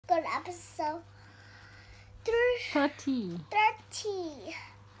on episode 30. 30.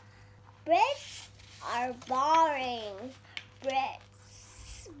 Bricks are boring.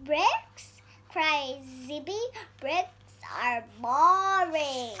 Bricks, cries Zippy. Bricks are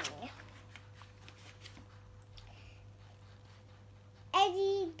boring.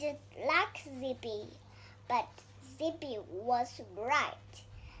 Eddie did like Zippy, but Zippy was right.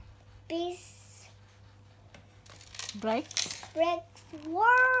 Bricks? Bricks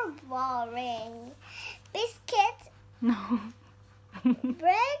were boring. Biscuits. No.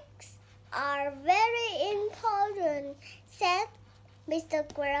 Bricks are very important, said Mr.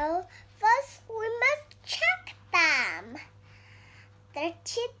 Squirrel. First, we must check them. The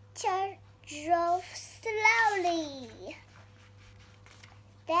teacher drove slowly.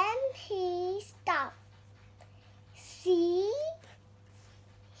 Then he stopped. See?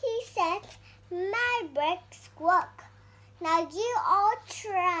 He said, my bricks work. Now you all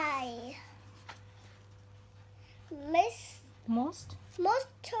try. Most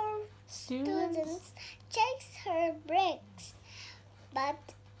students checked her bricks, but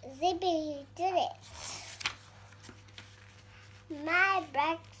Zippy did it. My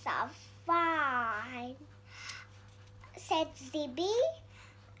bricks are fine, said Zippy.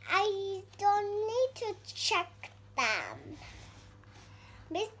 I don't need to check them.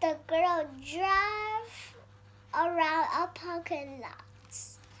 Mr. Squirrel drove around a parking lot.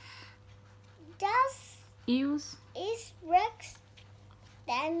 Does use bricks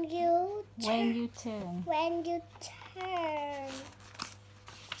then you when you turn.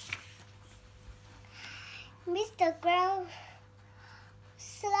 Mr. Squirrel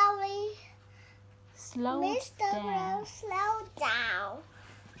slowed down.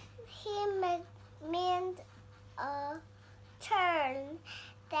 He made a turn.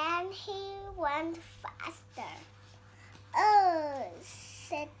 Then he went faster. Oh,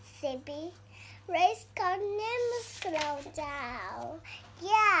 said Zippy. Race car never slow down.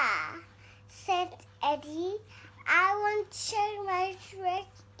 Yeah, said Eddie. I won't check my brick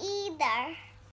either.